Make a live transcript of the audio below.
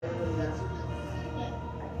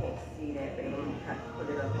see that, but I'm going to have to put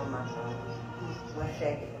it up on my phone. 1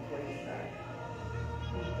 second before you start.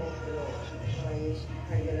 Thank you, Lord.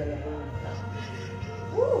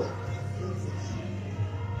 Woo! Jesus.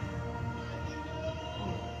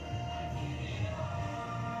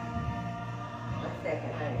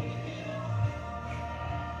 Second, honey.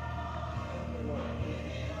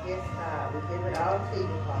 Yes, God, we give it all to you,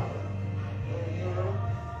 Father.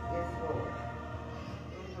 Yes, Lord.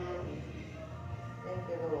 Thank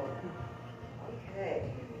you, Lord. Okay.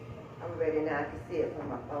 I'm ready now. I can see it from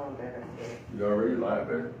my phone better. You already live,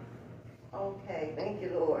 baby. Okay, thank you,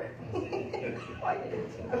 Lord.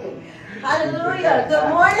 Hallelujah. Good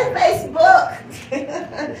morning, Facebook.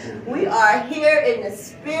 We are here in the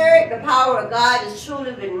spirit. The power of God has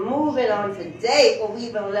truly been moving on today before we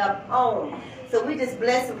even left home. So we just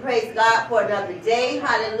bless and praise God for another day.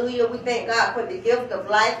 Hallelujah. We thank God for the gift of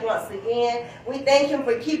life once again. We thank Him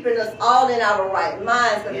for keeping us all in our right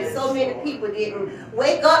minds. But there's so many people didn't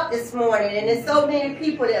wake up this morning. And there's so many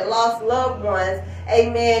people that lost loved ones.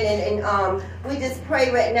 Amen. And we just pray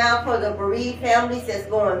right now for the bereaved families that's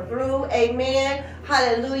going through. Amen.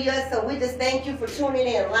 Hallelujah. So we just thank you for tuning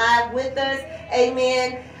in live with us.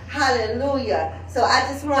 Amen. Hallelujah. So I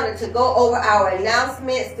just wanted to go over our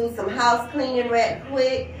announcements, do some house cleaning right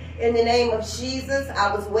quick. In the name of Jesus,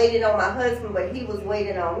 I was waiting on my husband, but he was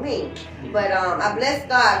waiting on me. But I bless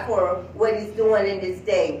God for what He's doing in this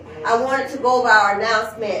day. I wanted to go over our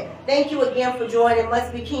announcement. Thank you again for joining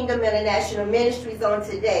Must Be Kingdom International Ministries on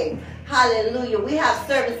today. Hallelujah. We have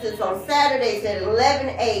services on Saturdays at 11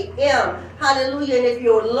 a.m. Hallelujah. And if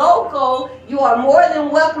you're local, you are more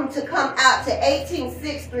than welcome to come out to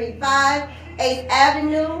 18635 8th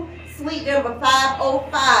Avenue, Suite number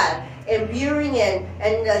 505. In Burien,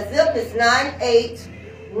 and the zip is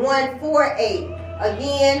 98148.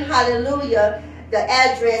 Again, hallelujah, the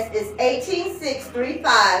address is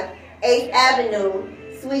 18635 8th Avenue,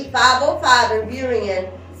 Suite 505 in Burien,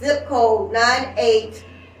 zip code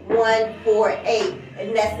 98148.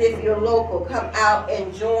 And that's if you're local. Come out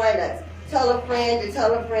and join us. Tell a friend to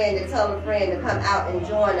tell a friend to tell a friend to come out and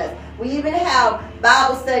join us. We even have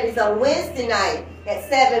Bible studies on Wednesday night at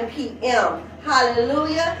 7 p.m.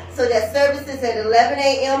 Hallelujah. So that services at 11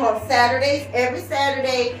 a.m. on Saturdays. Every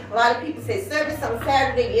Saturday, a lot of people say service on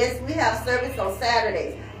Saturday. Yes, we have service on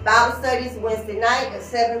Saturdays. Bible studies Wednesday night at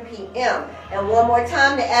 7 p.m. And one more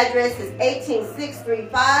time, the address is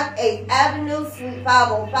 18635 8th Avenue, Suite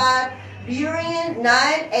 505, Burien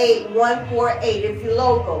 98148 if you're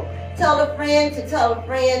local. Tell a friend to tell a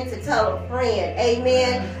friend to tell a friend.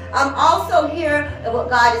 Amen. I'm also here,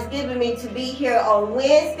 what God has given me to be here on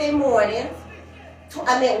Wednesday mornings.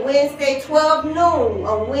 Wednesday 12 noon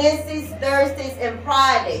on Wednesdays, Thursdays, and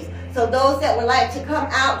Fridays. So those that would like to come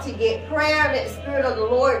out to get prayer, let the Spirit of the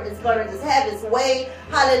Lord is going to just have His way.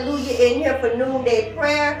 Hallelujah, in here for noonday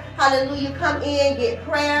prayer. Hallelujah, come in, get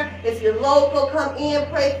prayer. If you're local, come in,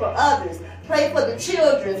 pray for others. Pray for the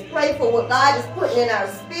children. Pray for what God is putting in our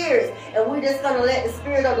spirits. And we're just going to let the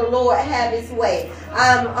Spirit of the Lord have His way.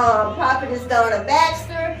 I'm Prophetess Donna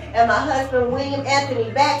Baxter and my husband William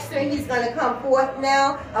Anthony Baxter. He's going to come forth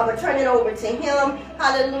now. I'm going to turn it over to him.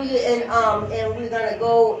 Hallelujah. And we're going to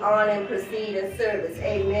go on and proceed in service.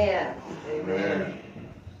 Amen. Amen.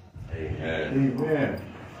 Amen. Amen.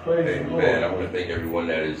 Praise the Lord. Amen. I want to thank everyone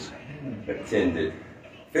that has attended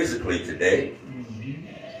physically today.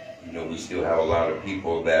 You know, we still have a lot of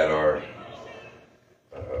people that are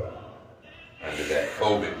under that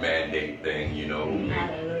COVID mandate thing, you know.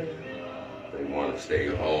 They want to stay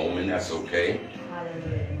home, and that's okay.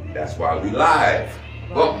 That's why we live.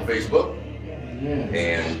 Welcome, Facebook.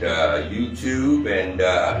 And YouTube and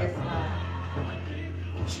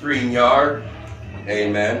StreamYard.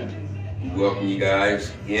 Amen. We welcome you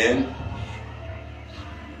guys in.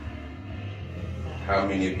 How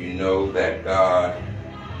many of you know that God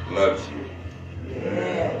loves you?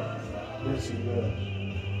 Yes, He does.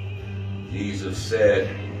 Jesus said,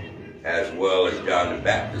 as well as John the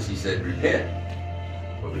Baptist, He said, repent,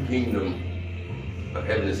 for the kingdom of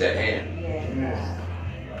heaven is at hand. Yes.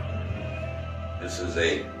 This is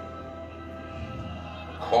a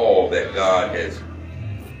call that God has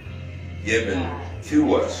given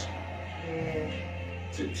to us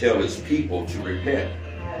to tell His people to repent.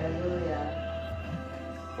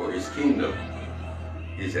 For His kingdom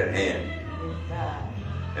is at hand.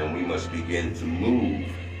 And we must begin to move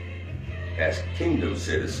as kingdom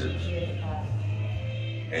citizens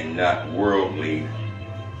and not worldly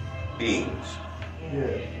beings.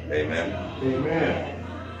 Yes. Amen. Amen.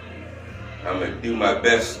 I'm going to do my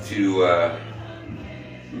best to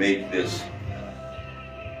make this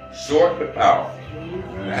short but powerful.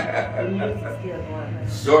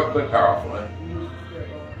 Short but powerful, huh?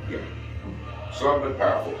 Yeah. Short but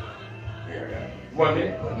powerful. Yeah. 1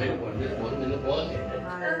 minute. Okay.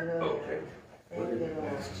 What are your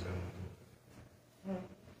glasses? Where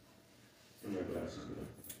my glasses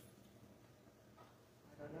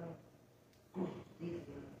go?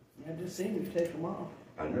 I just seen you take them off.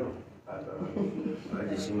 I know. I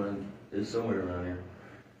just see mine. It's somewhere around here.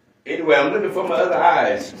 Anyway, I'm looking for my other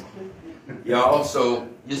eyes. Y'all, so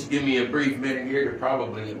just give me a brief minute here. They're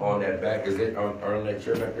probably on that back. Is it on that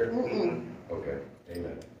chair back there? Okay.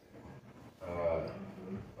 Amen.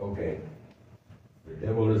 Okay. The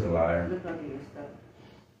devil is a liar.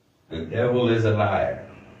 The devil is a liar.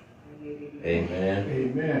 Amen.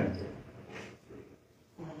 Amen.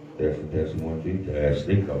 That's 1, 2, 3.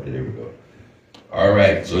 Ashley, okay, there we go. All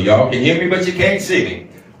right, so y'all can hear me, but you can't see me.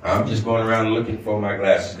 I'm just going around looking for my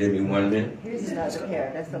glasses. Give me 1 minute. Here's another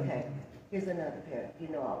pair. That's okay. Here's another pair. You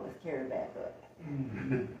know I always carry back up.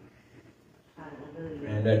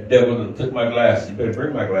 And that devil took my glasses. You better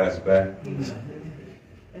bring my glasses back.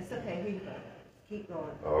 It's okay. Here you go. Keep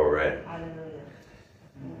going. All right. Hallelujah.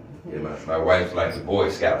 Yeah, my wife's like the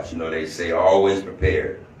Boy Scouts. You know, they say always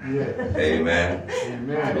prepared. Yes. Amen.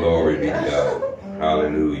 Amen. Glory be to God.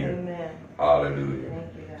 Hallelujah. Amen. Hallelujah.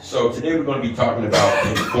 Thank you, God. So today we're going to be talking about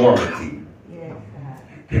conformity. Yes, God.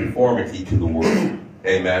 Conformity to the world.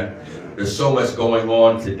 Amen. There's so much going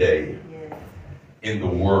on today Yes. in the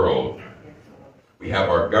world. Yes, Lord. We have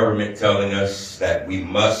our government telling us that we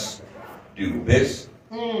must do this,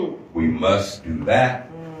 we must do that,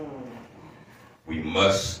 we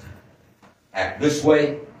must act this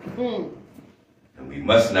way, and we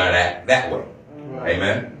must not act that way.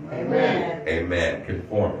 Amen? Amen. Amen.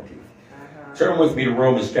 Conformity. Turn with me to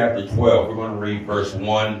Romans chapter 12. We're going to read verse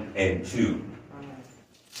 1 and 2.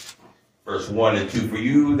 Verse 1 and 2. For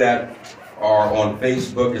you that are on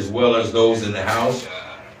Facebook as well as those in the house,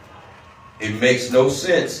 it makes no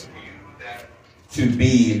sense to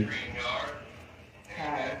be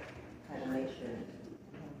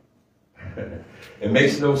it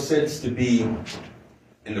makes no sense to be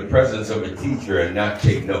in the presence of a teacher and not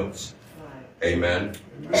take notes. Amen.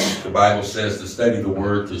 The Bible says to study the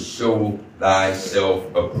word to show thyself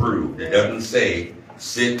approved. It doesn't say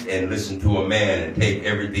sit and listen to a man and take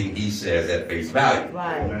everything he says at face value.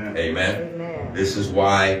 Right. Amen. Amen. This is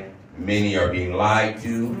why many are being lied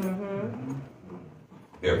to.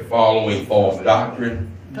 They're following false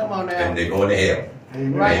doctrine. Come on now. And they're going to hell.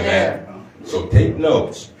 Amen. Right Amen. So take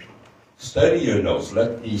notes. Study your notes.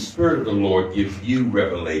 Let the Spirit of the Lord give you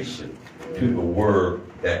revelation to the word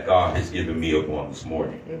that God has given me upon this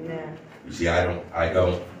morning. Amen. You see, I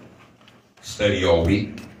don't study all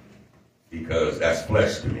week because that's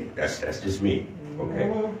flesh to me. That's just me.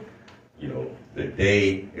 Okay. You know, the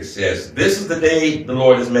day it says, this is the day the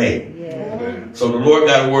Lord has made. Yeah. So the Lord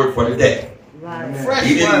got a word for the day. Right. Fresh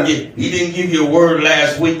He word. didn't give you a word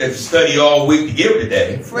last week that you study all week to give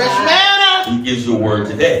today. Fresh manna. He gives you a word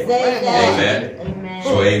today. Say that. Amen. Amen.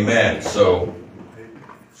 So amen. So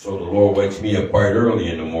the Lord wakes me up quite early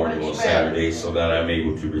in the morning on Saturday so that I'm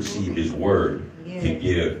able to receive his word to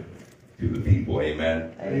give to the people.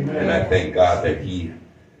 Amen. Amen. And I thank God that he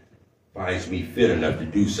finds me fit enough to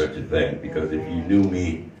do such a thing, because if you knew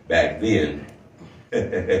me back then,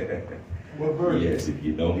 What version? yes, if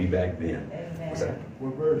you know me back then. What's that?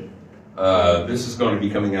 What version? This is going to be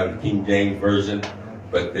coming out of the King James Version,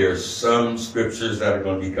 but there's some scriptures that are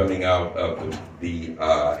going to be coming out of the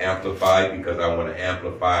Amplified, because I want to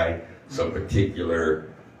amplify some particular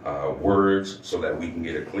words so that we can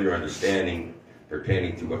get a clear understanding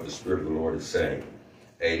pertaining to what the Spirit of the Lord is saying.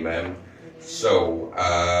 Amen. So,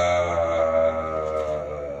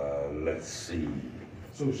 let's see.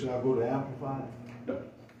 So should I go to Amplified? No,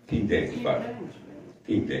 King James is fine.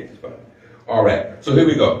 King James is fine. All right, so here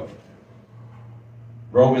we go.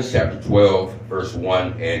 Romans chapter 12, verse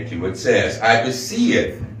 1 and 2. It says, I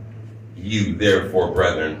beseech you, therefore,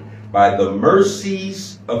 brethren, by the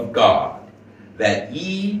mercies of God, that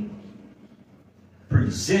ye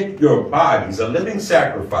present your bodies a living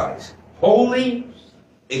sacrifice, holy,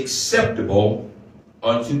 acceptable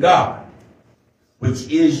unto God, which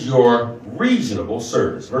is your reasonable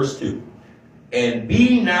service. Verse 2. And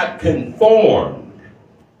be not conformed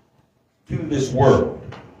to this world,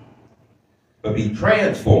 but be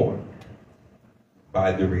transformed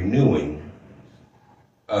by the renewing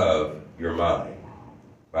of your mind.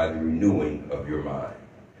 By the renewing of your mind.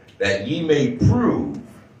 That ye may prove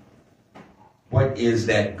what is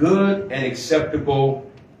that good and acceptable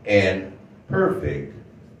and perfect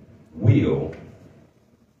will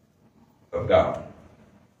of God.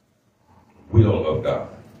 Will of God.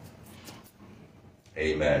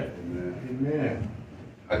 Amen. Amen.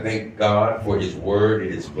 I thank God for his word.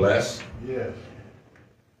 It is blessed. Yes.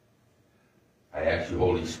 I ask you,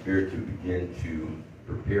 Holy Spirit, to begin to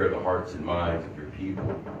prepare the hearts and minds of your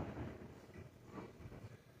people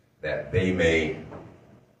that they may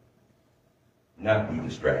not be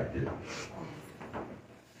distracted,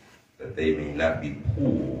 that they may not be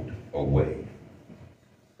pulled away,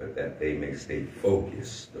 but that they may stay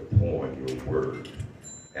focused upon your word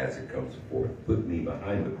as it comes forth. Put me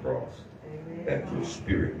behind the cross, that your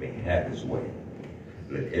spirit may have his way.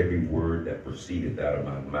 Let every word that proceedeth out of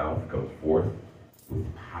my mouth come forth with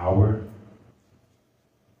power,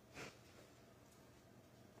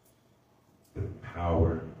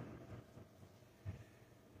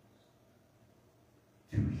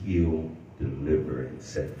 to heal, deliver, and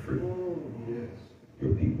set free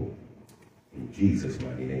your people. In Jesus'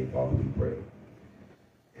 mighty name, Father, we pray.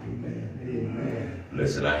 Amen. Amen.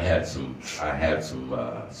 Listen, I had some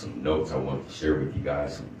notes I wanted to share with you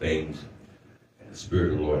guys, some things, and the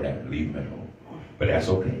Spirit of the Lord had to leave me home. But that's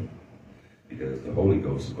okay, because the Holy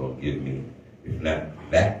Ghost is going to give me, if not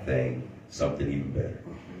that thing, something even better.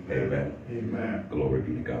 Amen. Amen. Glory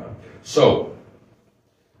be to God. So,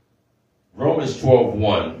 Romans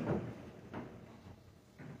 12:1,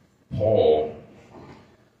 Paul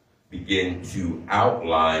began to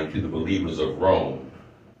outline to the believers of Rome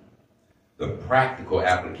the practical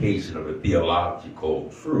application of a theological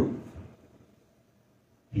truth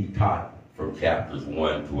he taught from chapters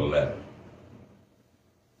 1 to 11.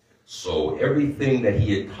 So everything that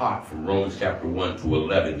he had taught from Romans chapter 1 to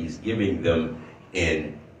 11, he's giving them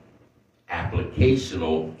in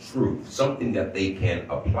applicational truth, something that they can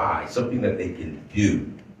apply, something that they can do.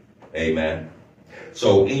 Amen.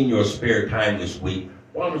 So in your spare time this week,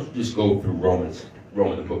 why don't you just go through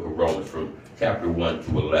the book of Romans from chapter 1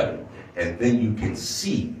 to 11, and then you can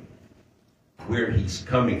see where he's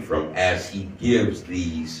coming from as he gives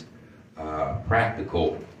these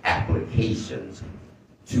practical applications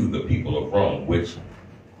to the people of Rome, which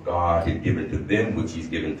God had given to them, which he's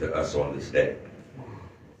given to us on this day.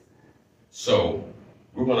 So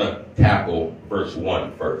we're going to tackle verse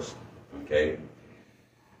 1 first, okay?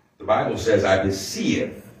 The Bible says, I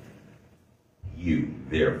beseech you,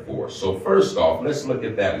 therefore. So first off, let's look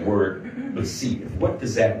at that word, beseech. What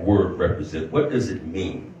does that word represent? What does it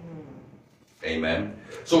mean? Amen.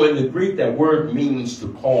 So in the Greek, that word means to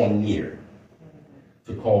call near.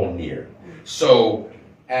 To call near. So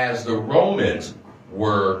as the Romans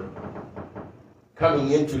were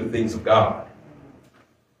coming into the things of God,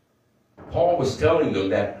 Paul was telling them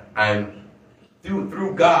that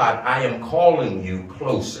through God, I am calling you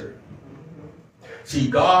closer. See,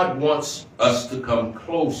 God wants us to come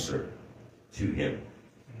closer to him.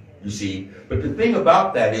 You see, but the thing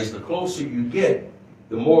about that is the closer you get,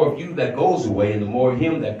 the more of you that goes away and the more of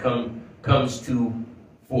him that comes to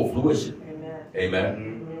full fruition. Amen.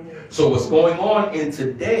 Amen. So what's going on in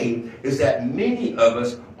today is that many of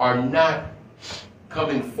us are not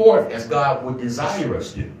coming forth as God would desire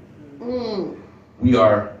us to. We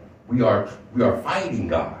are fighting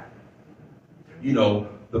God. You know,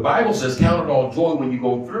 the Bible says, count it all joy when you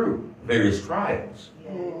go through various trials.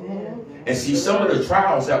 And see, some of the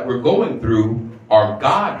trials that we're going through are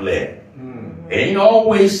God-led. It ain't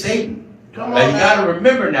always Satan. Now you got to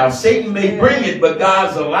remember now, Satan may bring it, but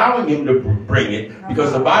God's allowing him to bring it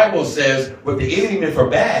because the Bible says, what the enemy meant for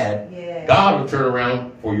bad, God will turn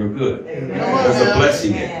around for your good. There's a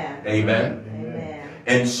blessing in it. Amen.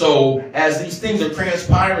 And so, as these things are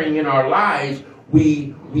transpiring in our lives,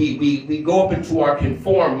 we go up into our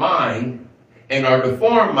conformed mind, and our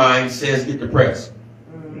deformed mind says, get depressed.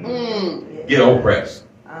 Get oppressed.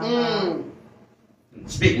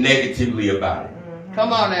 Speak negatively about it.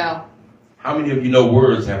 Come on now. How many of you know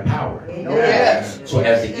words have power? Yes. So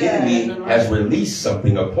as the enemy has released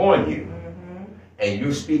something upon you, and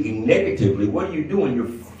you're speaking negatively, what are you doing? You're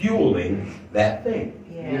fueling that thing.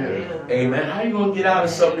 Amen. How are you going to get out of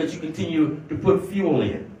something that you continue to put fuel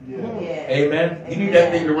in? Amen. You need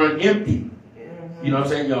that thing to run empty. You know what I'm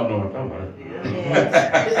saying? Y'all know what I'm talking about.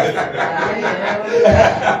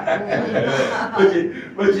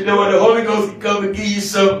 but you know what? The Holy Ghost can come and give you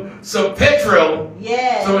some petrol.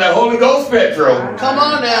 Some of that Holy Ghost petrol. Come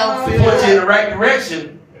on now. To put you in the right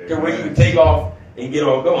direction to where you can take off and get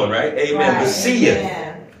on going, right? Amen.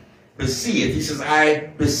 Beseech. He says, I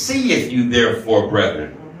beseech you, therefore,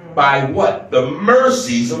 brethren, by what? The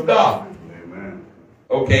mercies of God. Amen.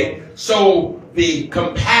 Okay? So the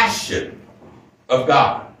compassion of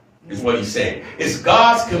God is what he's saying. It's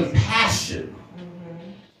God's compassion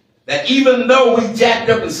that even though we jacked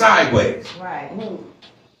up and sideways,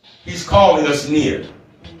 he's calling us near.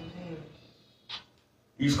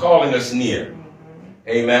 He's calling us near.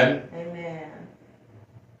 Amen. Amen.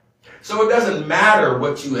 So it doesn't matter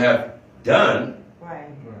what you have done, Right.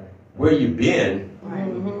 where you've been.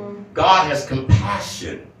 God has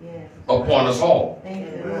compassion upon us all. Thank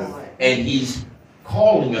you, Lord. And he's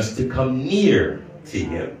calling us to come near to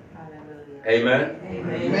him. Hallelujah. Amen.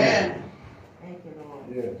 Amen. Thank you, Lord.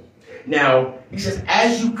 Yes. Now, he says,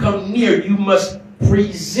 as you come near, you must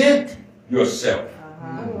present yourself.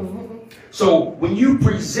 So when you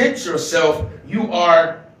present yourself, you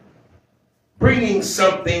are bringing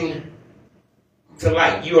something to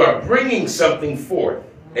light. You are bringing something forth.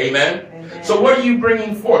 Amen. Amen. So what are you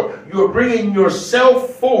bringing forth? You are bringing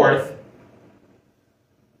yourself forth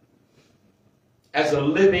as a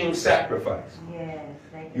living sacrifice. Yes.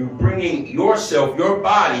 Thank you. You're bringing yourself, your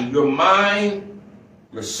body, your mind,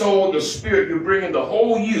 your soul, your spirit. You're bringing the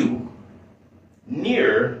whole you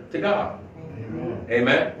near to God. Amen.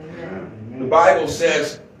 Amen. Amen. The Bible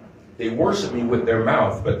says they worship me with their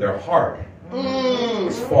mouth, but their heart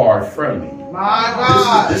is far from me. My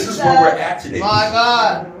God. This is where we're at today. My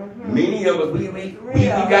God. Many of us, we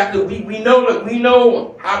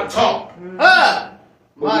know how to talk, Ah.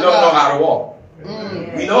 but My we don't know God. how to walk.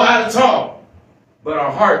 We know how to talk, but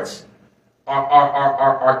our hearts,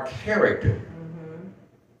 our character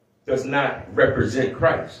does not represent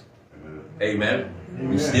Christ. Amen.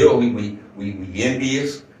 We still we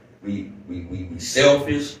envious, we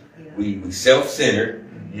selfish, we self-centered.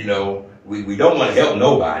 You know, we don't want to help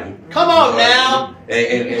nobody. Come on now.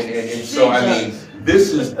 And so I mean,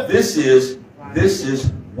 this is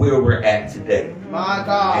where we're at today. My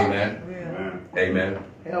God. Amen. Amen.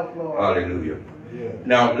 Help, Lord. Hallelujah. Yeah.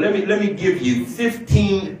 Now let me give you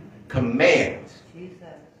 15 commands Jesus.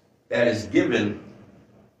 that is given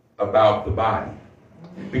about the body.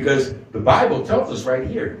 Because the Bible tells us right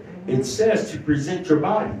here, it says to present your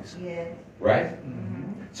bodies, Yes. right?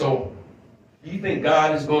 So, do you think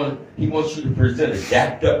God is he wants you to present a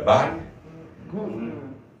jacked up body?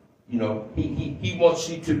 You know, he wants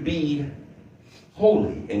you to be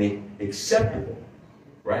holy and acceptable,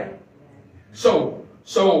 right? So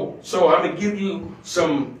I'm going to give you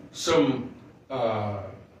some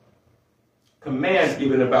commands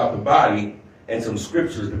given about the body and some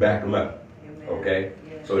scriptures to back them up. Okay?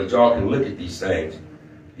 So that y'all can look at these things,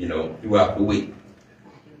 you know, throughout the week.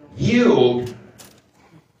 Yield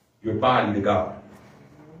your body to God.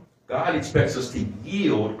 God expects us to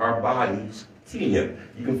yield our bodies to him.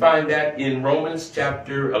 You can find that in Romans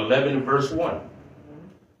chapter 11, verse 1.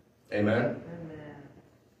 Amen.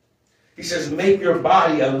 He says, make your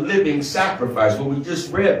body a living sacrifice. Well, we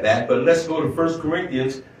just read that, but let's go to 1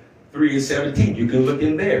 Corinthians 3:17. You can look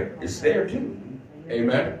in there. It's there too.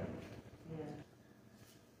 Amen.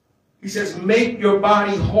 He says, make your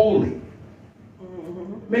body holy.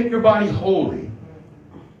 Make your body holy.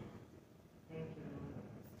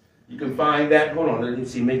 You can find that. Hold on. Let me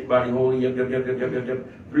see. Make your body holy. Yep.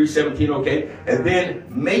 3:17. Okay. And then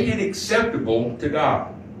make it acceptable to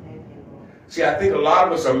God. See, I think a lot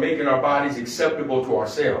of us are making our bodies acceptable to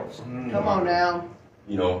ourselves. Come on now.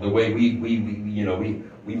 You know, the way we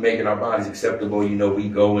making our bodies acceptable. You know, we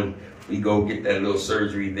go get that little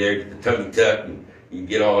surgery there, get the tummy tuck, and you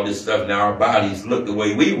get all this stuff. Now our bodies look the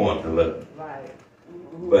way we want to look. Right.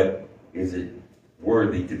 But is it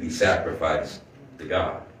worthy to be sacrificed to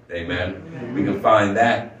God? Amen. We can find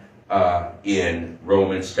that in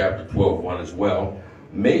Romans chapter 12:1 as well.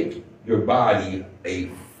 Make your body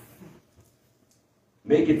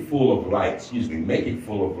make it full of light. Excuse me. Make it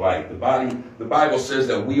full of light. The Bible says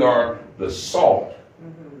that we are the salt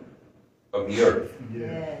of the earth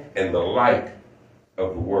and the light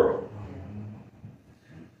of the world.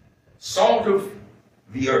 Salt of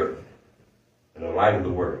the earth and the light of the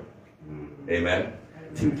world. Amen.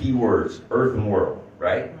 Two key words, earth and world,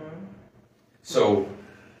 right? So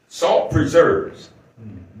salt preserves.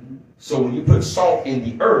 So when you put salt in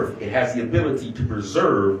the earth, it has the ability to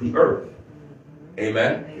preserve the earth.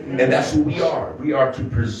 Amen. And that's who we are. We are to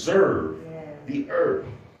preserve the earth.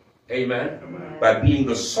 Amen. By being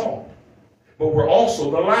the salt. But we're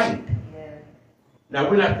also the light. Now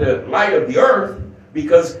we're not the light of the earth,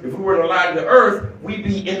 because if we were the light of the earth, we'd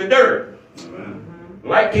be in the dirt.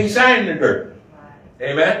 Light can't shine in the dirt.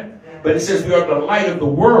 Amen. But it says we are the light of the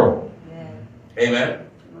world. Amen.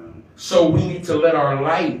 So we need to let our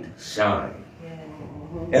light shine.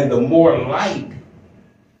 And the more light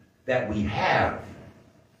that we have,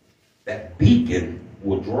 that beacon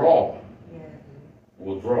will draw.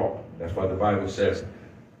 Will draw. That's why the Bible says,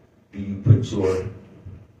 do you put your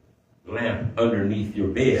lamp underneath your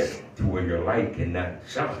bed to where your light cannot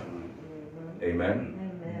shine? Amen.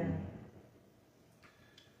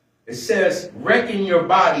 It says, reckon your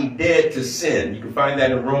body dead to sin. You can find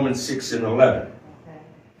that in Romans 6 and 11. Okay.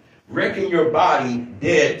 Reckon your body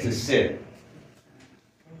dead to sin.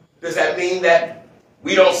 Does that mean that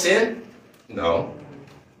we don't sin? No.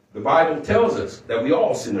 The Bible tells us that we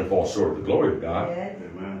all sin and fall short of the glory of God. Yes.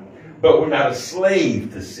 Amen. But we're not a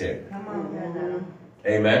slave to sin. Come on.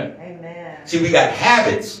 Amen. Amen. See, we got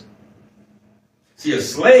habits. See, a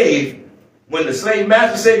slave, when the slave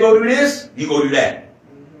master say go do this, you go do that.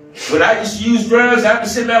 When I used to use drugs, I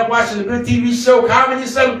was sitting there watching a good TV show, comedy or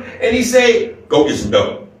something, and he say, go get some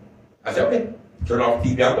dope. I said, okay, turn off the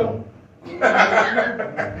TV, I'll go.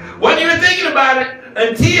 Wasn't even thinking about it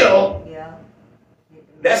until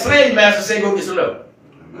that slave master said, go get some dope.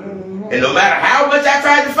 And no matter how much I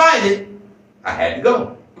tried to find it, I had to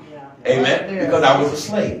go. Amen? Right, because I was a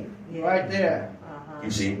slave. Right there.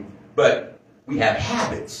 You see? But we have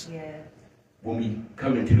habits when we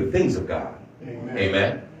come into the things of God. Amen?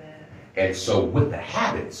 Amen? And so with the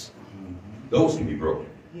habits, those can be broken.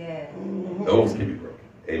 Those can be broken.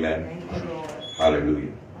 Amen? Thank you, Lord.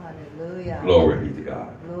 Hallelujah. Hallelujah. Glory be to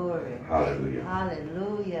God. Glory. Hallelujah.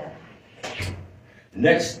 Hallelujah.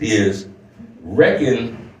 Next is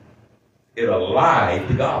reckon it alive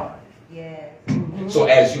to God. Yes. So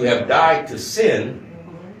as you have died to sin,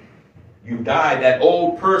 you died that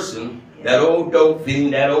old person, that old dope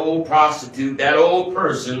fiend, that old prostitute, that old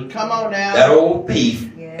person, come on now, that old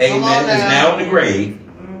thief, amen, is now in the grave.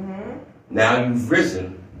 Now you've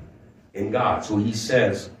risen in God. So he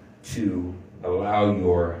says to allow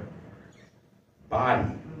your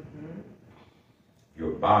body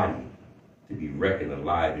to be reckoned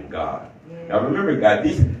alive in God. Now remember, God,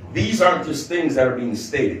 these aren't just things that are being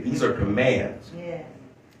stated. These are commands.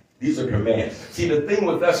 These are commands. See, the thing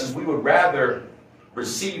with us is we would rather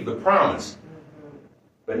receive the promise,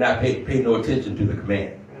 but not pay no attention to the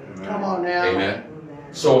command. Come on now. Amen.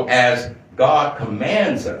 So as God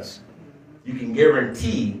commands us, you can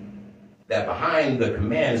guarantee that behind the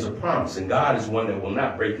command is a promise, and God is one that will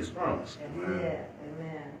not break his promise. Amen.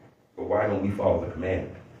 But why don't we follow the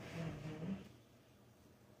command?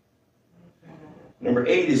 Number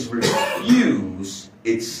 8 is refuse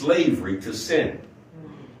its slavery to sin.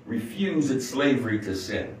 Refuse its slavery to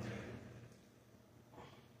sin.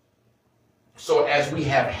 So as we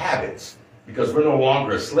have habits, because we're no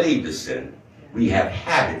longer a slave to sin, we have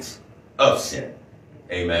habits of sin.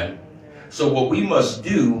 Amen. So what we must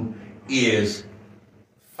do is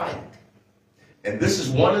fight. And this is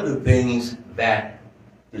one of the things that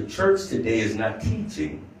the church today is not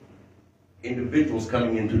teaching individuals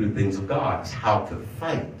coming into the things of God, is how to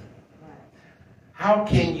fight. How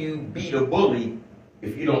can you beat a bully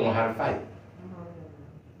if you don't know how to fight?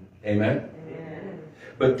 Amen?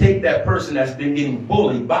 But take that person that's been getting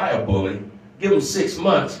bullied by a bully, give them 6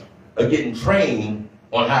 months of getting trained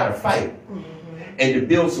on how to fight and to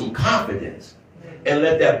build some confidence, and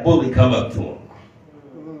let that bully come up to him.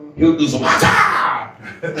 He'll do some ha-ha!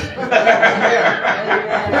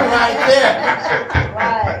 Right there.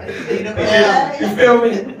 You feel me?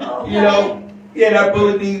 You know, that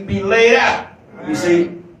bully be laid out. You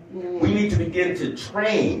see, we need to begin to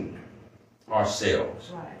train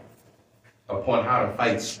ourselves upon how to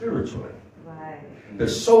fight spiritually.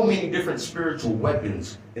 There's so many different spiritual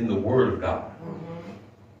weapons in the Word of God.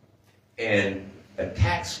 And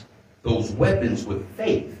attacks those weapons with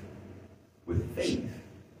faith. With faith,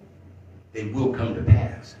 they will come to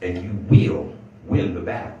pass, and you will win the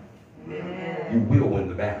battle. You will win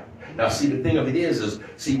the battle. Now, see, the thing of it is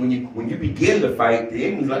see, when you begin to fight, the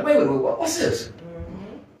enemy's like, wait, what's this?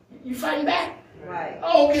 You fighting back? Right.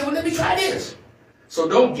 Oh, okay, well, let me try this. So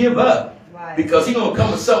don't give up, because he's going to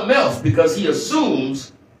come with something else, because he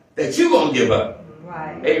assumes that you're going to give up.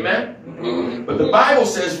 Right. Amen? But the Bible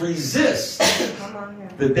says resist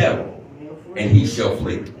the devil, and he shall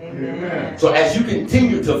flee. Amen. So as you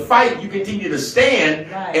continue to fight, you continue to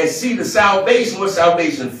stand and see the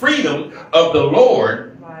salvation, freedom of the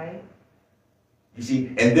Lord. You see,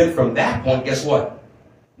 and then from that point, guess what?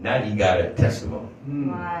 Now you got a testimony.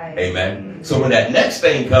 Amen. So when that next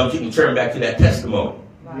thing comes, you can turn back to that testimony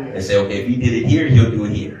and say, okay, if he did it here, he'll do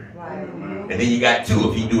it here. And then you got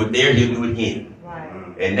 2. If he do it there, he'll do it again.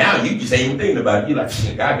 And now you just ain't even thinking about it. You're like,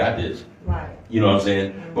 shit, I got this. You know what I'm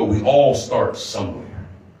saying? But we all start somewhere.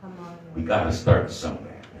 We got to start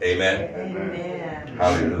somewhere. Amen? Amen.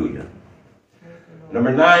 Hallelujah.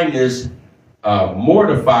 Number 9 is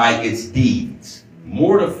mortify its deeds.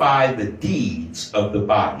 Mortify the deeds of the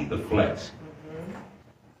body, the flesh.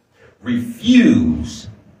 Refuse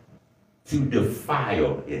to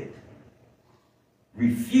defile it.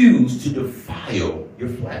 Refuse to defile your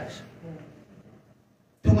flesh.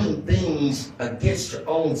 doing things against your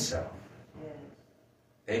own self.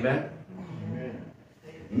 Amen?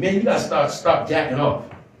 Men, you got to stop jacking off.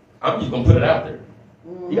 I'm just going to put it out there.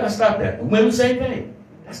 You got to stop that. Women, same thing.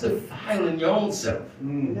 That's defiling your own self.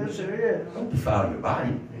 Yes, it is. Don't defile your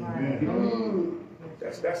body. Mm.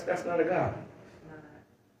 That's not a God.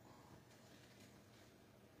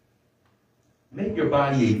 Make your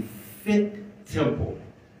body a fit temple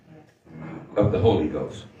of the Holy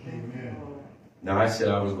Ghost. Now, I said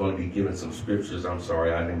I was going to be giving some scriptures. I'm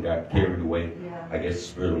sorry, I didn't got carried away. I guess the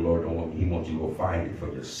Spirit of the Lord He wants you to go find it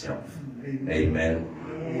for yourself. Amen.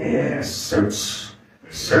 Yeah, search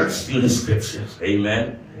through the scriptures.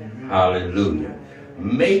 Amen. Hallelujah.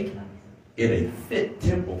 Make it a fit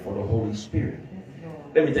temple for the Holy Spirit.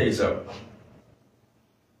 Let me tell you something.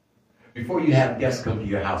 Before you have guests come to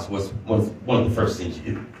your house, what's one of the first things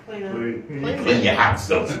you do? Clean your house,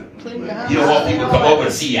 don't you? You don't want people to come over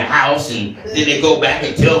and see your house and then they go back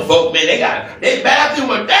and tell folk, man, their bathroom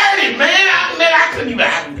was dirty, man. I couldn't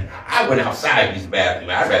even. I went outside to use the bathroom.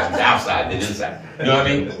 I'd rather use outside than inside. You know what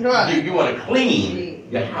I mean? Right. You want to clean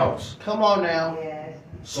your house. Come on now.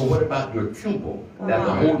 So what about your temple that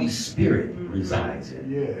the Holy Spirit resides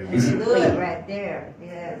in? Yeah. Is it Good clean? right there.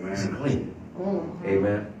 Yes. Is it clean? Mhm.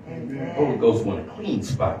 Amen. Amen. Holy Ghost want a clean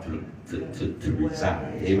spot to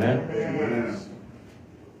reside. Amen. Yes.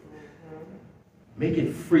 Make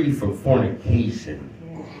it free from fornication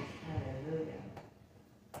Yes. Hallelujah.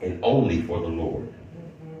 and only for the Lord.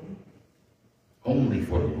 Only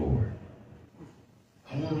for the Lord.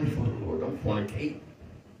 Only for the Lord. Don't fornicate.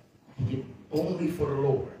 Get only for the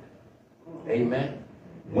Lord. Amen.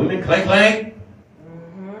 Women, clank, clank.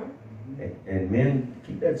 And men,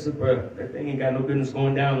 keep that zipper. That thing ain't got no business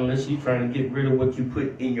going down unless you're trying to get rid of what you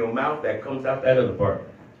put in your mouth that comes out that other part.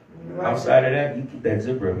 Right. Outside of that, you keep that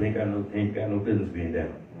zipper up. It ain't got no business being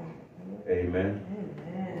down. Amen.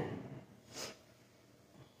 Amen.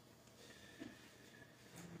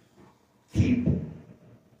 Keep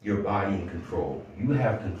your body in control. You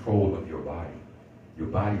have control of your body. Your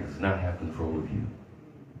body does not have control of you.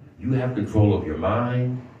 You have control of your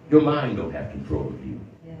mind. Your mind don't have control of you.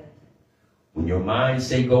 Yes. When your mind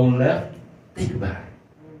say go left, think about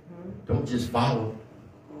it. Don't just follow.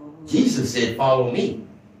 Jesus said, follow me.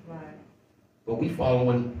 Right. But we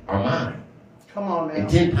following our mind. Come on now. And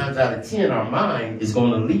 10 times out of 10, our mind is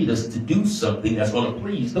going to lead us to do something that's going to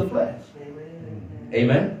please the flesh. Amen.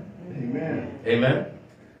 Amen? Amen. Amen?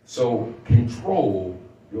 So control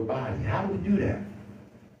your body. How do we do that?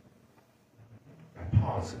 By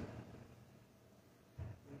pausing.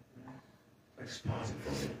 Let's pause it for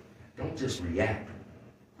a minute. Don't just react.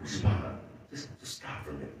 Respond. Just stop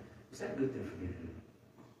for a minute. Is that a good thing for me to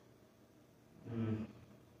do?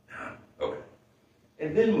 No. Okay.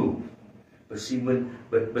 And then move. But see,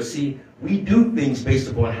 we do things based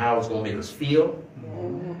upon how it's going to make us feel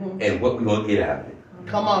and what we're going to get out of it.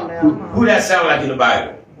 Come on Who, now. who that sound like in the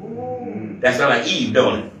Bible? That sound like Eve,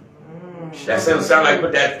 don't it? That sound like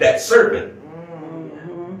what that serpent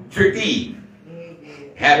tricked Eve.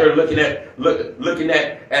 Had her looking at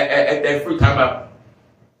that fruit, talking about,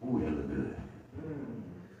 ooh, that look good.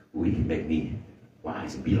 Ooh, he can make me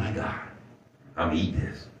wise and be like God. I'm gonna eat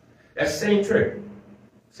this. That's the same trick.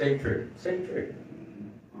 Same trick. Same trick.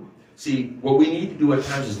 See, what we need to do at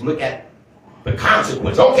times is look at the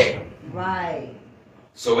consequence. Okay. Right.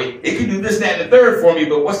 So it can do this, that, and the third for me,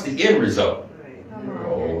 but what's the end result? Come on.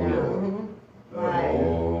 Oh, Lord. Right.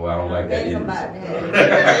 Oh, I don't like that Think end about result.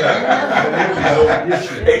 that.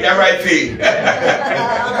 Ain't that right, P?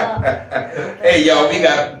 Hey, y'all, we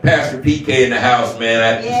got Pastor PK in the house, man.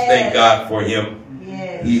 I just thank God for him.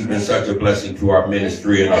 Yes. He's been such a blessing to our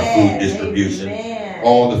ministry and our food distribution. Amen.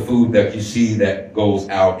 All the food that you see that goes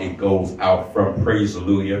out, it goes out from Praise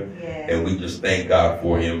Hallelujah. Yes. And we just thank God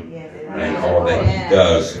for him Yes. and all that he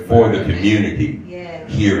does for the community.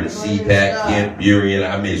 Yes. Here in SeaTac, Kent, Burien,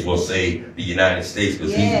 I may as well say the United States,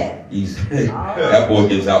 because Yeah. he's that boy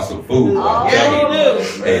gives out some food. Oh, I'm telling you.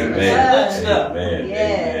 yeah, Amen. Yes. Amen.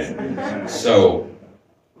 Yes. Amen. So,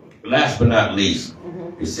 last but not least,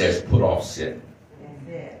 it says put off sin. That's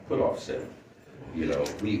it. Put off sin. You know,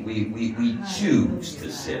 we choose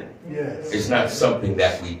to sin. Yes. It's not something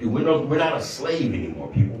that we do. We're not a slave anymore,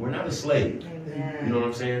 people. We're not a slave. Amen. You know what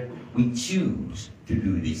I'm saying? We choose to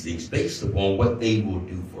do these things based upon what they will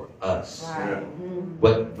do for us. Right.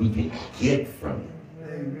 What we can get from it.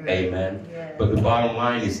 Amen. Amen. Yes. But the bottom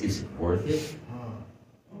line is it worth it?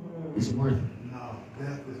 Is it worth it? No,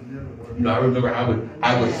 death is never worth You know, I remember I would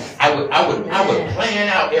plan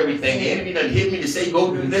out everything. The enemy done hit me to say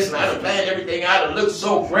go do this, and I would plan everything out. It looked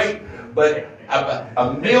so great, but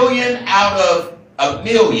a million out of a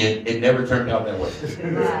million, it never turned out that way.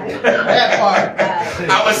 Right. That part. Right.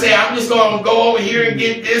 I would say, I'm just going to go over here and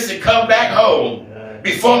get this and come back home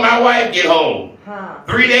before my wife get home. Huh.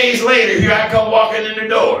 3 days later, here I come walking in the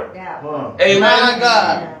door. Yeah. Wow. Amen. My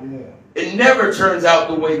God. Yeah. It never turns out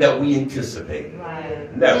the way that we anticipate.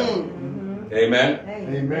 Right. Never. Mm-hmm. Amen.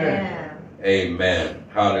 Amen. Amen.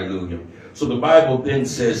 Hallelujah. So the Bible then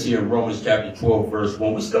says here in Romans chapter 12, verse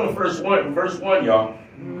 1. We're still in verse 1, y'all.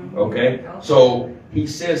 Okay? So he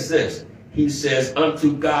says this. He says,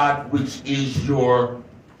 unto God, which is your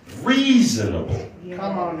reasonable Yeah.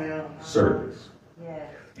 Come on now. service. Yes.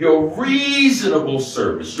 Your reasonable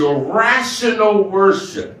service. Your rational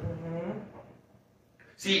worship. Mm-hmm.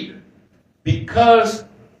 See, because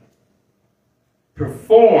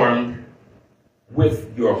performed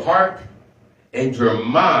with your heart and your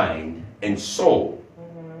mind and soul,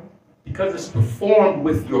 because it's performed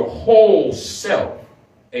with your whole self,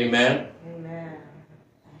 amen, Amen.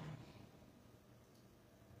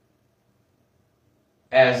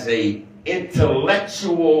 as a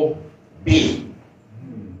intellectual being.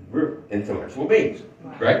 We're intellectual beings,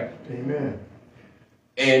 right? Amen.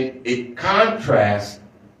 And it contrasts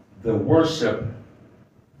the worship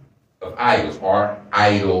of idols, or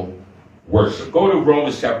idol worship. Go to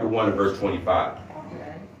Romans chapter 1 and verse 25.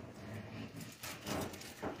 Okay.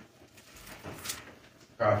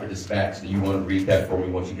 Prophetess Max, do you want to read that for me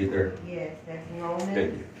once you get there? Yes, that's Thank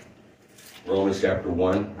Romans you. Romans chapter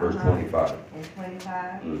 1, verse 25. and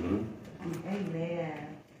 25. Mm-hmm. Amen.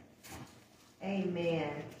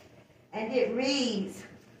 Amen. And it reads,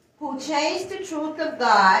 who changed the truth of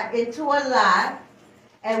God into a lie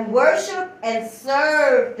and worship and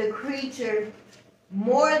serve the creature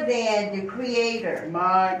more than the Creator,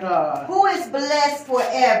 My God. who is blessed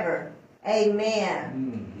forever.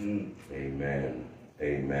 Amen. Amen.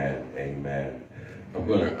 Amen. Amen. I'm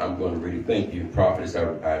gonna read it. Thank you, prophetess. I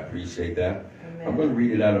appreciate that. Amen. I'm gonna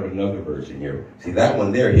read it out of another version here. See, that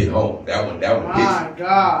one there hit home. That one hits My you.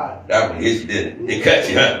 God. That one hits you, didn't it? It cut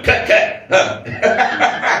you, huh? Cut,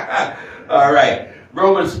 huh? All right.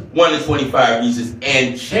 Romans 1 and 25 reads,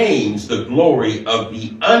 and change the glory of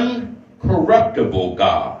the uncorruptible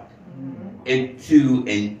God into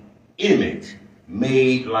an image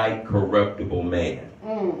made like corruptible man.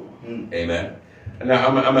 Amen. And now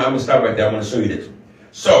I'm going to stop right there. I'm going to show you this.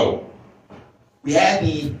 So, we had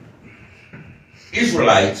the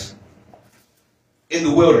Israelites in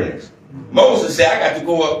the wilderness. Moses said, I got to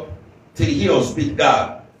go up to the hill and speak to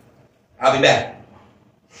God. I'll be back.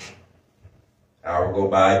 Hour go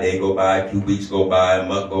by, day go by, 2 weeks go by, a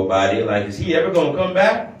month go by. They're like, is he ever going to come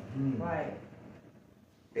back? Right.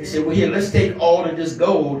 They said, well, here, let's take all of this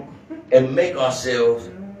gold and make ourselves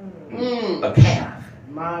a calf.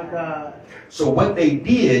 My God. So what they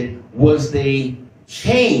did was they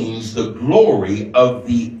changed the glory of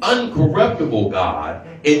the uncorruptible God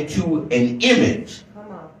into an image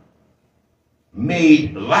Come on.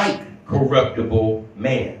 made like corruptible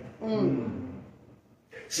man.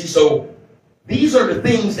 See, so these are the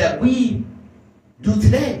things that we do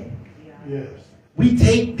today. Yes. We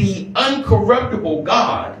take the uncorruptible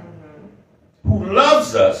God who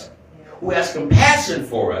loves us, who has compassion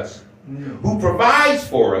for us, who provides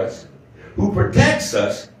for us, who protects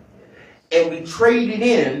us, and we trade it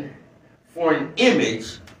in for an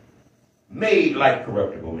image made like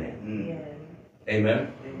corruptible man. Yes.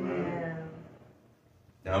 Amen? Amen.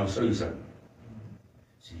 Now I'm going to show you something.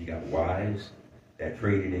 See, you got wives that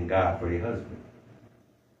traded in God for their husband.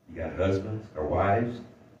 You got husbands or wives.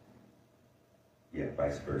 Yeah,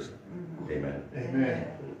 vice versa. Amen. Amen.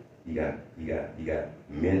 You got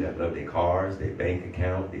men that love their cars, their bank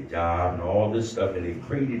account, their job, and all this stuff, and they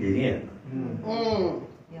traded it in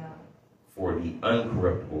Yeah. for the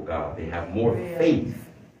uncorruptible God. They have more Yeah. faith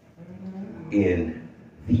in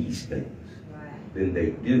these things Right. than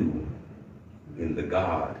they do in the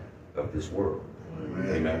God of this world.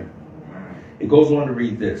 Amen. It goes on to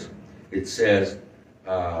read this. It says,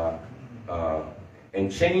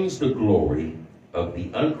 and change the glory of the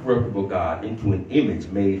uncorruptible God into an image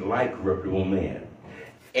made like corruptible man,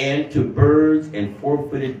 and to birds and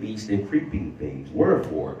four-footed beasts and creeping things.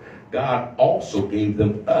 Wherefore, God also gave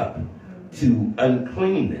them up to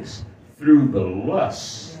uncleanness through the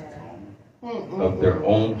lusts of their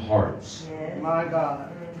own hearts, My God.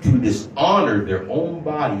 to dishonor their own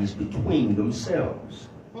bodies between themselves,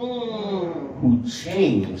 who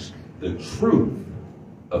changed the truth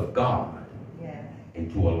of God Yes.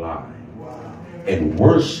 into a lie, and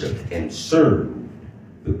worshiped and served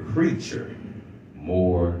the creature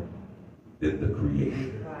more than the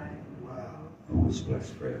Creator, Right. who is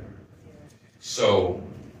blessed forever. So,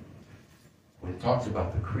 when it talks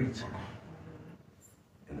about the creature,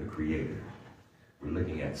 and the Creator. We're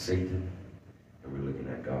looking at Satan and we're looking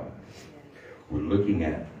at God. We're looking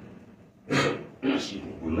at,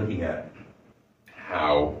 we're looking at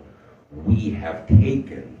how we have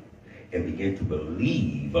taken and begin to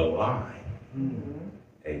believe a lie.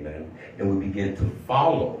 Amen. And we begin to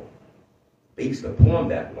follow based upon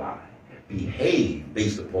that lie, behave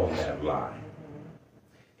based upon that lie.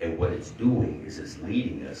 And what it's doing is it's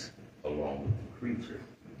leading us along with the creature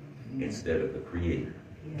instead of the Creator.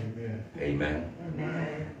 Amen. Amen.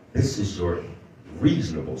 Amen. This is your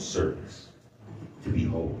reasonable service to be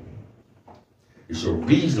holy. It's your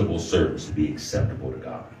reasonable service to be acceptable to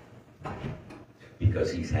God.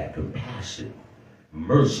 Because he's had compassion,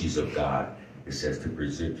 mercies of God. It says to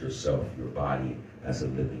present yourself, your body, as a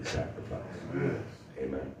living sacrifice. Yes.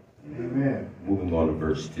 Amen. Amen. Moving on to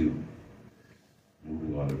verse 2.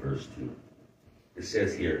 Moving on to verse 2. It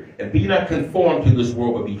says here, and be not conformed to this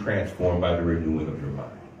world, but be transformed by the renewing of your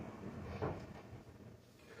mind.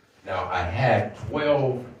 Now, I had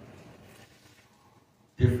 12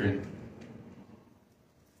 different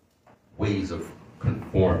ways of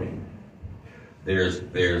conforming. There's,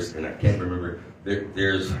 and I can't remember,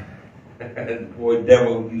 there's, boy,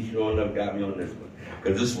 devil, you sure enough got me on this one,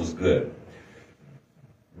 because this was good.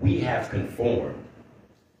 We have conformed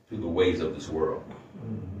to the ways of this world.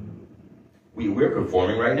 We're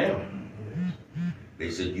conforming right now. They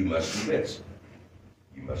said, you must do this.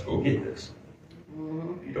 You must go get this.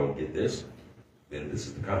 If you don't get this, then this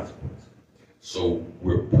is the consequence. So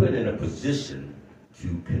we're put in a position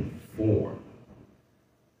to conform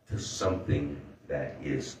to something that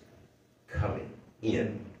is coming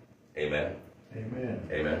in. Amen. Amen.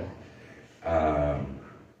 Amen.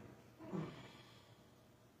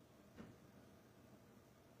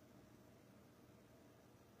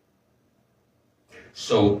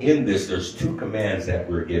 So in this, there's two commands that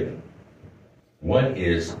we're given. One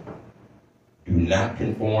is do not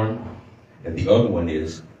conform, and the other one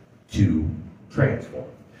is to transform.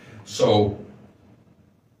 So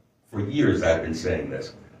for years I've been saying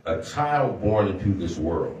this. A child born into this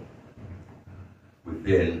world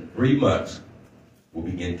within 3 months will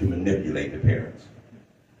begin to manipulate the parents.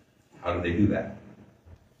 How do they do that?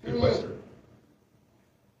 Good question.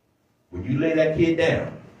 When you lay that kid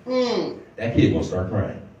down, that kid gonna start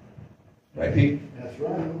crying. Right, Pete? That's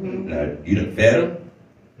right. Now, you done fed them,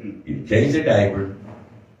 you done changed their diaper,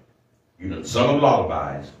 you done sung them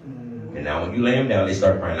lullabies, and now when you lay them down, they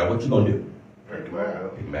start crying. Now, what you gonna do? Pick them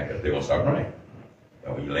back up. They're gonna start crying.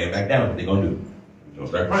 Now, when you lay them back down, what they gonna do? They're gonna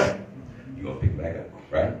start crying. You're gonna pick them back up,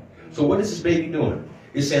 right? So what is this baby doing?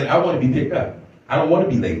 It's saying, I want to be picked up. I don't want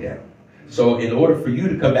to be laid down. So in order for you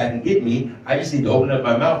to come back and get me, I just need to open up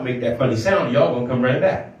my mouth and make that funny sound, and y'all gonna come running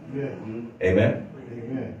back. Yeah. Amen?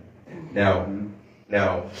 Amen.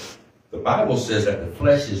 Now, the Bible says that the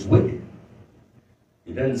flesh is wicked.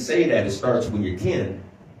 It doesn't say that it starts when you're 10.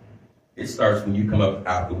 It starts when you come up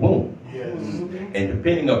out the womb. Yes. And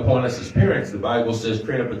depending upon us as parents, the Bible says,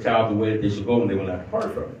 train up a child the way that they should go and they will not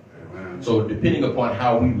depart from it. Amen. So depending upon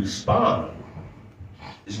how we respond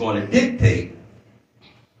is going to dictate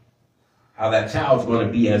how that child's going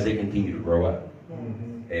to be as they continue to grow up.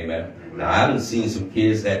 Amen. Now, I done seen some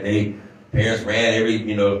kids that parents ran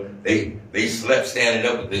they slept standing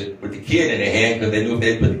up with the kid in their hand because they knew if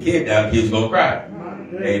they put the kid down, the kid was going to cry.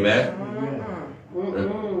 Amen.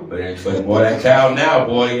 But boy, that child now,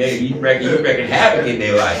 boy, hey, he wrecking havoc in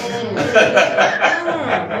their life.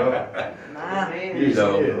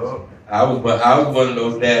 I was one of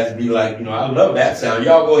those dads to be like, I love that sound.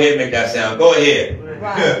 Y'all go ahead and make that sound. Go ahead.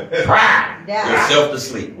 Right. Cry yourself to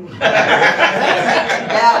sleep.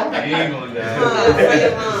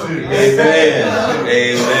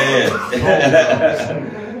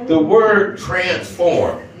 Amen. The word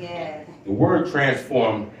transform. Yes. The word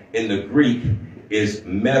transform in the Greek is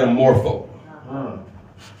metamorpho.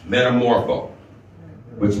 Metamorpho,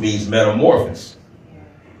 which means metamorphosis.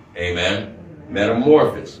 Amen.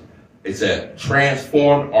 Metamorphosis. It's a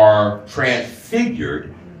transformed or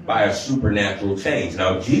transfigured by a supernatural change.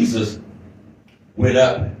 Now, Jesus went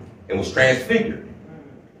up and was transfigured.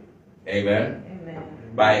 Amen. Amen.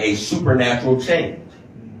 By a supernatural change.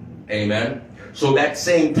 Amen. So that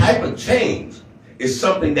same type of change is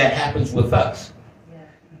something that happens with us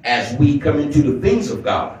as we come into the things of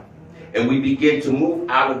God and we begin to move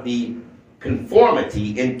out of the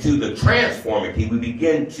conformity into the transformity. We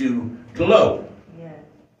begin to glow.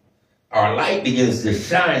 Our light begins to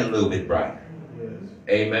shine a little bit brighter.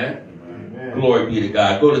 Amen. Amen. Glory be to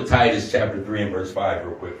God. Go to Titus chapter 3 and verse 5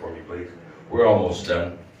 real quick for me, please. We're almost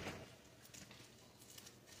done.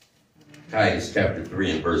 Titus chapter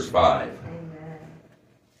 3 and verse 5. Amen.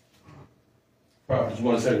 Prophet, you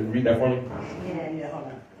want to read that for me? Yeah, hold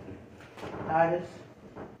on. Titus.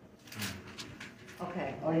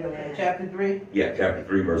 Okay. Oh, yeah, okay. Chapter 3. Yeah, chapter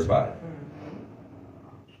 3, verse 5.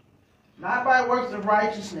 Not by works of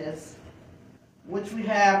righteousness, which we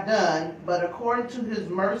have done, but according to his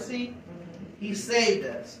mercy, he saved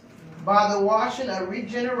us by the washing of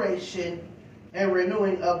regeneration and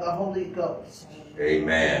renewing of the Holy Ghost.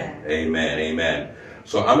 Amen. Amen. Amen.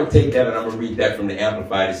 So I'm going to take that and I'm going to read that from the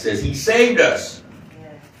Amplified. It says, he saved us,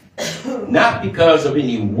 not because of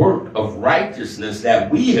any work of righteousness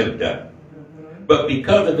that we have done, but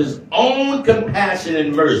because of his own compassion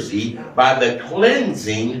and mercy by the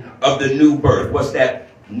cleansing of the new birth. What's that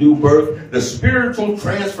new birth? The spiritual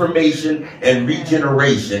transformation and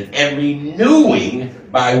regeneration and renewing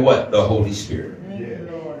by what? The Holy Spirit.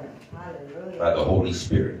 By the Holy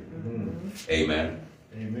Spirit. Amen.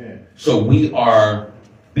 Amen. So we are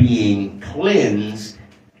being cleansed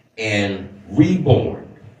and reborn,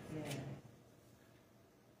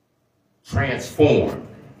 transformed,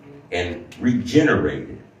 and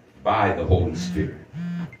regenerated by the Holy Spirit.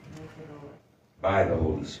 By the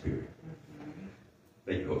Holy Spirit.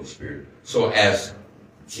 Thank you, Holy Spirit. So as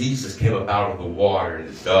Jesus came up out of the water and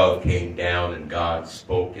the dove came down and God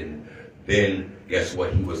spoke, and then guess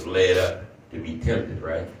what? He was led up to be tempted,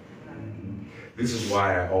 right? This is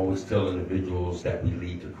why I always tell individuals that we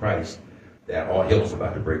lead to Christ that all hell's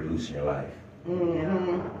about to break loose in your life.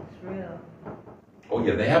 Yeah, it's real. Oh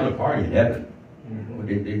yeah, they're having a party in heaven.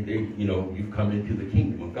 They, you know, you've come into the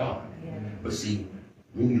kingdom of God. Yeah. But see,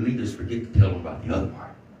 many leaders forget to tell them about the other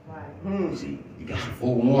part. Right. See, you got to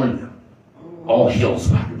forewarn them. All hell's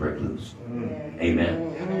about to break loose. Yeah.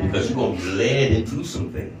 Amen. Because you're going to be led into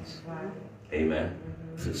some things. Right. Amen.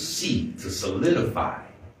 To see, to solidify.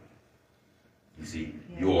 You see,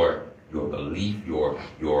 your belief, your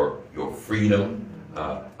freedom,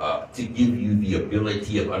 to give you the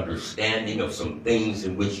ability of understanding of some things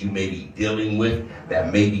in which you may be dealing with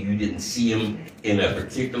that maybe you didn't see them in a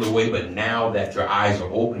particular way, but now that your eyes are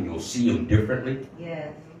open, you'll see them differently.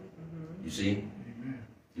 Yes. You see?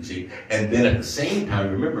 You see? And then at the same time,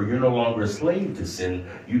 remember, you're no longer a slave to sin.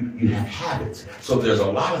 You have habits. So there's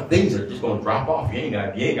a lot of things that are just going to drop off. You ain't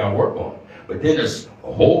got to work on. But then there's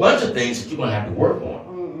a whole bunch of things that you're going to have to work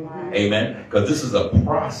on. Amen. Because this is a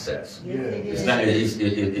process. It's not.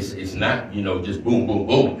 It's not. You know, just boom, boom,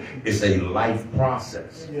 boom. It's a life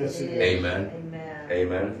process. Yes, it is. Amen.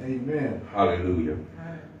 Amen. Amen. Hallelujah.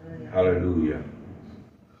 Hallelujah.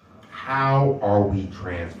 How are we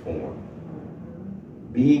transformed?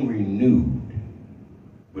 Being renewed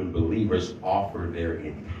when believers offer their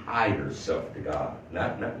entire self to God.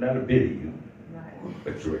 Not a bit of you,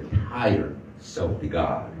 but your entire self to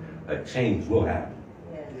God. A change will happen.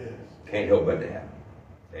 Can't help but to happen.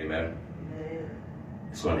 Amen.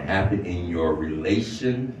 It's going to happen in your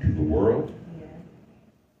relation to the world.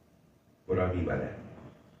 What do I mean by that?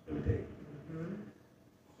 Let me tell you.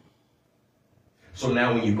 So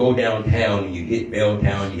now when you go downtown, you hit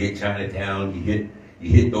Belltown, you hit Chinatown, you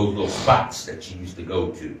hit those little spots that you used to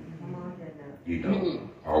go to. You know,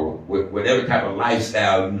 or whatever type of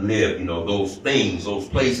lifestyle you live, you know, those things, those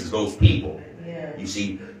places, those people. You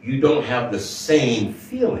see, you don't have the same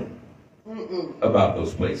feeling about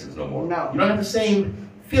those places no more. No. You don't have the same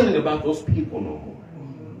feeling about those people no more.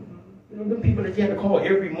 You know, the people that you have to call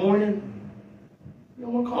every morning, you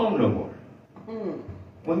don't want to call them no more.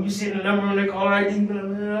 When you see the number on their caller ID, you be like,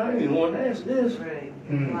 man, I didn't want to answer this. Right.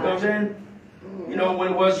 You know what I'm saying? You know,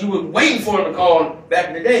 when it was you were waiting for them to call back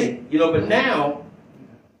in the day, you know, but now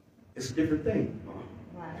it's a different thing.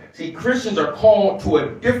 See, Christians are called to a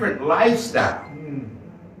different lifestyle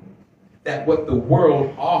than what the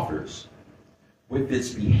world offers with its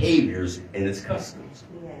behaviors and its customs.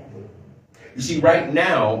 You see, right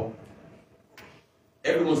now,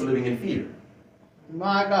 everyone's living in fear.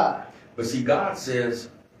 My God. But see, God says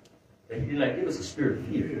that he did not give us a spirit of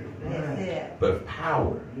fear, but of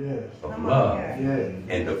power, of love,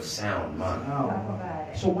 and of sound mind.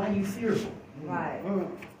 So why are you fearful? Right.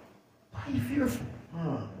 Why are you fearful?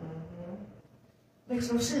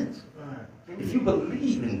 Makes no sense. If you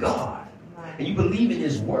believe in God and you believe in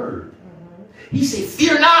his word, he said,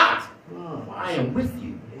 fear not, for I am with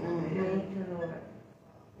you.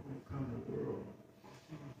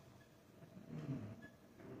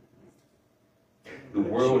 The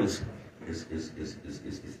world is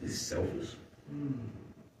selfish.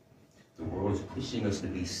 The world is pushing us to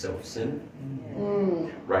be self-centered.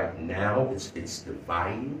 Right now, it's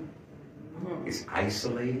dividing. It's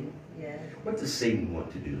isolating. What does Satan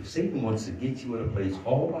want to do? Satan wants to get you in a place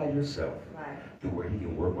all by yourself to where he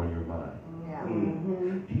can work on your mind.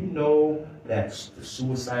 Mm-hmm. Do you know that the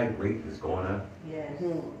suicide rate is going up? Yes.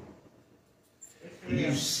 Do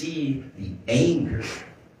you see the anger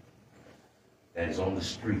that is on the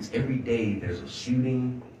streets? Every day there's a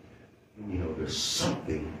shooting. You know, there's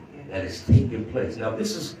something that is taking place. Now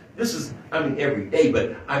this is I mean every day,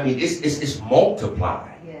 but I mean it's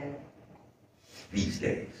multiplied these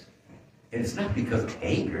days. And it's not because of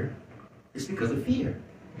anger, it's because of fear.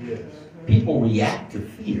 Yes. People react to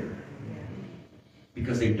fear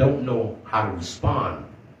because they don't know how to respond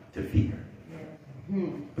to fear.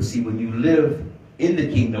 But see, when you live in the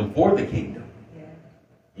kingdom for the kingdom,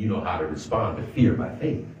 you know how to respond to fear by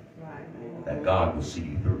faith. That God will see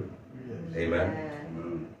you through.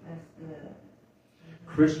 Amen.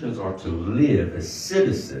 Christians are to live as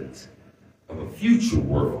citizens of a future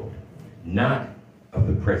world, not of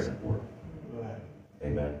the present world. Right.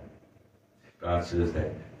 Amen. God says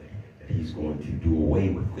that he's going to do away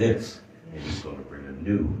with this, and he's going to bring a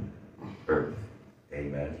new earth.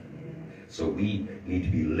 Amen. So we need to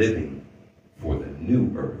be living for the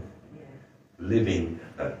new earth, living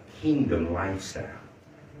a kingdom lifestyle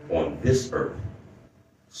on this earth.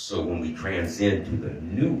 So when we transcend to the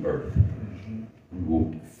new earth, we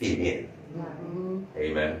will fit in.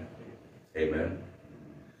 Amen. Amen.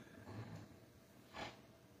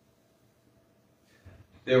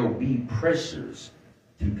 There will be pressures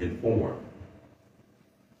to conform.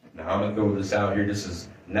 Now I'm gonna throw this out here. This is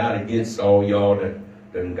not against all y'all that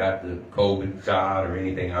done got the COVID shot or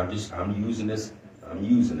anything. I'm using this.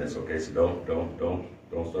 Okay, so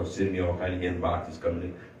don't start sending me all kind of inboxes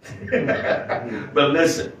coming in. But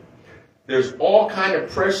listen, there's all kind of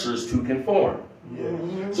pressures to conform.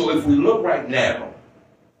 Yes. So if we look right now,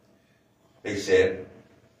 they said,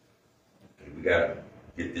 okay, we gotta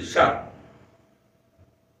get this shot.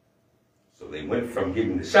 So they went from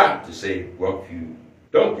getting the shot to say, well, if you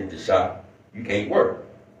don't get the shot, you can't work.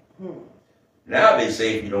 Now they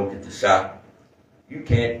say if you don't get the shot, you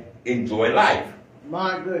can't enjoy life.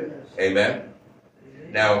 My goodness. Amen.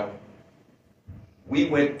 Now, we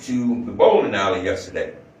went to the bowling alley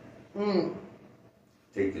yesterday.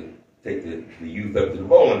 Take the youth up to the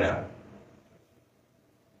bowling alley.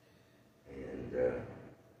 And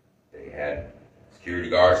they had security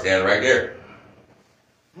guards standing right there.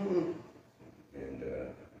 And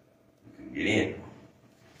you couldn't get in.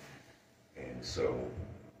 And so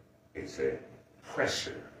it's a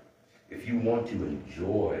pressure. If you want to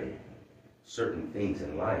enjoy certain things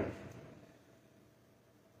in life,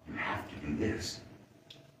 you have to do this.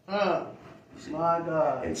 My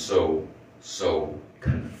God. And so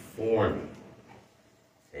conforming.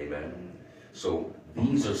 Amen. So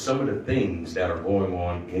these are some of the things that are going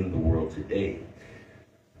on in the world today.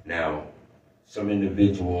 Now, some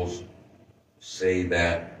individuals say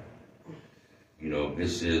that, you know,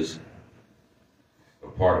 this is a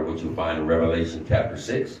part of what you'll find in Revelation chapter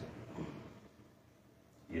 6.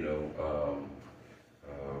 You know,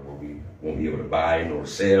 where we won't be able to buy nor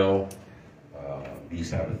sell,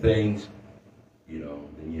 these type of things. You know,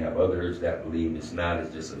 then you have others that believe it's not,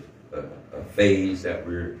 it's just a phase that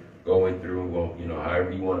we're going through. Well, you know,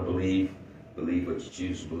 however you want to believe what you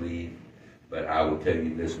choose to believe. But I will tell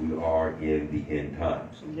you this, we are in the end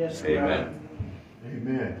times. Yes, we Amen.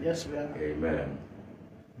 Amen. Yes, we are. Amen.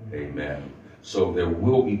 Amen. So there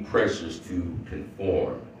will be pressures to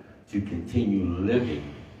conform, to continue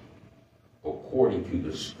living according to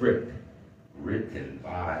the script written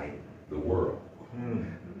by the world.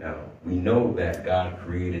 Now, we know that God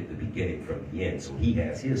created the beginning from the end, so he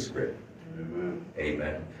has his script.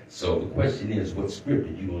 Amen. So the question is, what script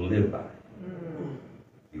are you going to live by?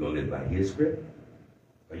 You going to live by his script?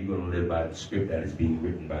 Or are you going to live by the script that is being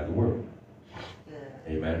written by the world?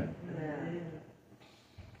 Amen.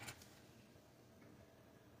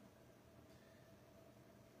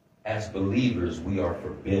 As believers, we are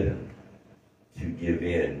forbidden to give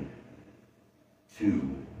in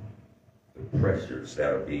to the pressures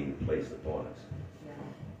that are being placed upon us.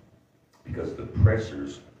 Because the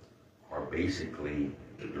pressures are basically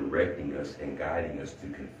directing us and guiding us to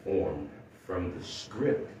conform from the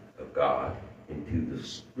script of God into the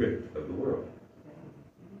script of the world.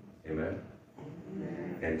 Amen?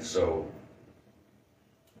 And so,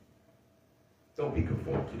 don't be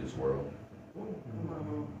conformed to this world.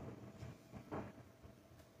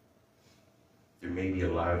 There may be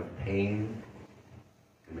a lot of pain.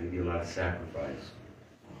 There may be a lot of sacrifice.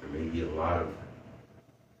 There may be a lot of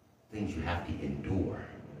things you have to endure.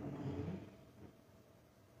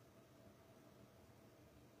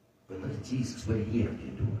 But look at Jesus. What did he have to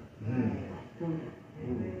endure?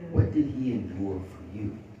 What did he endure for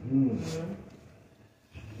you?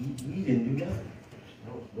 He didn't do nothing.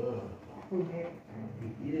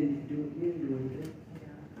 He didn't do anything.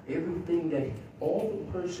 Everything that, all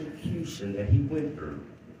the persecution that he went through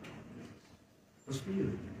was for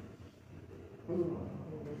you.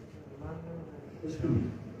 Was for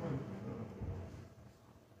you.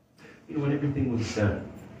 You know, when everything was done,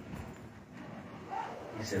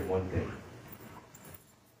 he said one thing.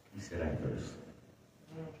 He said, I thirst.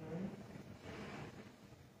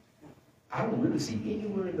 I don't really see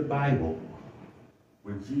anywhere in the Bible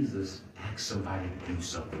where Jesus asked somebody to do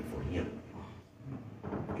something for him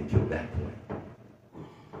until that point,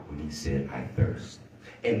 when he said, I thirst.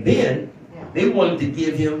 And then they wanted to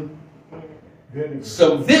give him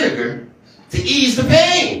some vinegar to ease the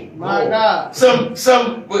pain. My God.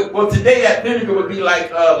 Well, today that vinegar would be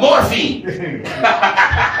like morphine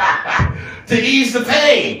to ease the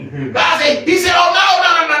pain. God said, he said, oh, no.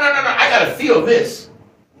 I got to feel this.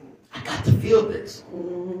 I got to feel this.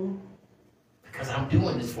 Because I'm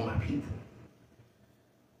doing this for my people.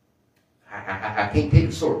 I can't take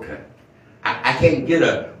a shortcut. I can't get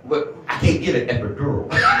an epidural.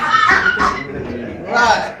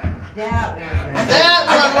 Right. That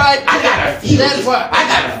one right I gotta feel That's this. what. I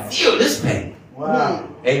gotta feel this pain. Wow.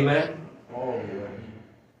 Amen. Oh,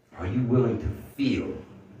 yeah. Are you willing to feel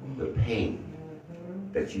the pain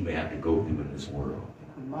that you may have to go through in this world?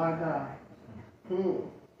 My God.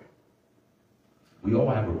 We all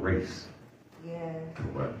have a race Yeah. to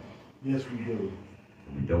run. Yes, we do.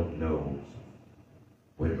 We don't know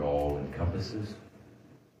what it all encompasses.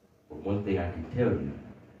 But one thing I can tell you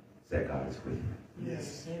is that God is with you.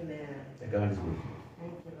 Yes. Amen. That God is with you.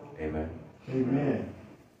 Thank you, Lord. Amen. Amen.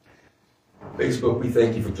 Facebook, we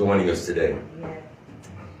thank you for joining us today. Yeah.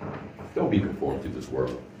 Don't be conformed to this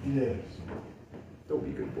world. Yes. Don't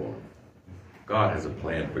be conformed. God has a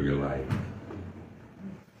plan for your life.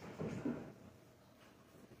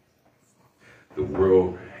 The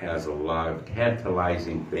world has a lot of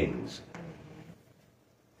tantalizing things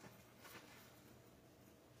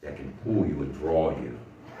that can pull you and draw you.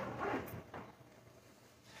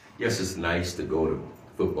 Yes, it's nice to go to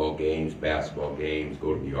football games, basketball games,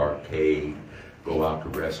 go to the arcade, go out to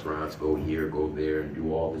restaurants, go here, go there, and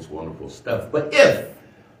do all this wonderful stuff. But if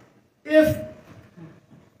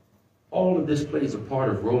all of this plays a part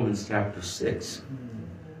of Romans chapter 6,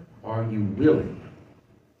 are you willing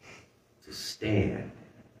to stand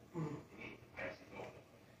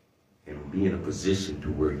and be in a position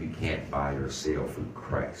to where you can't buy or sell for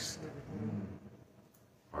Christ?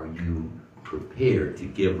 Are you prepared to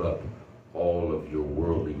give up all of your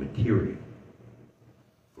worldly material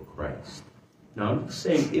for Christ? Now, I'm just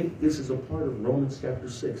saying, if this is a part of Romans chapter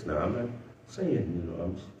 6, now I'm not saying,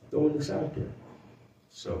 I'm throwing this out there.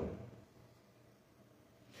 So,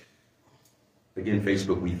 again,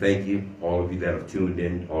 Facebook, we thank you. All of you that have tuned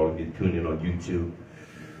in, all of you tuned in on YouTube.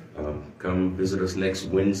 Come visit us next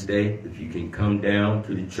Wednesday. If you can come down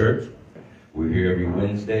to the church, we're here every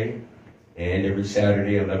Wednesday and every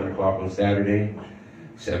Saturday, 11 o'clock on Saturday,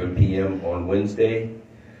 7 p.m. on Wednesday.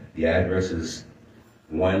 The address is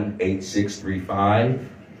 18635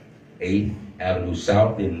 8th Avenue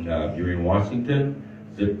South in Burien, Washington.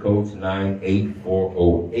 Zip code's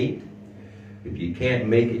 98408. If you can't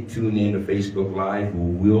make it, tune in to Facebook Live.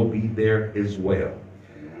 We will be there as well.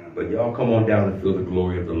 But y'all come on down and feel the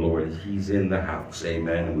glory of the Lord. He's in the house.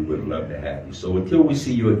 Amen. And we would love to have you. So until we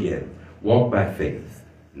see you again, walk by faith,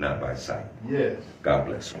 not by sight. Yes. God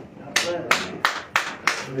bless you.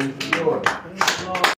 Praise the Lord.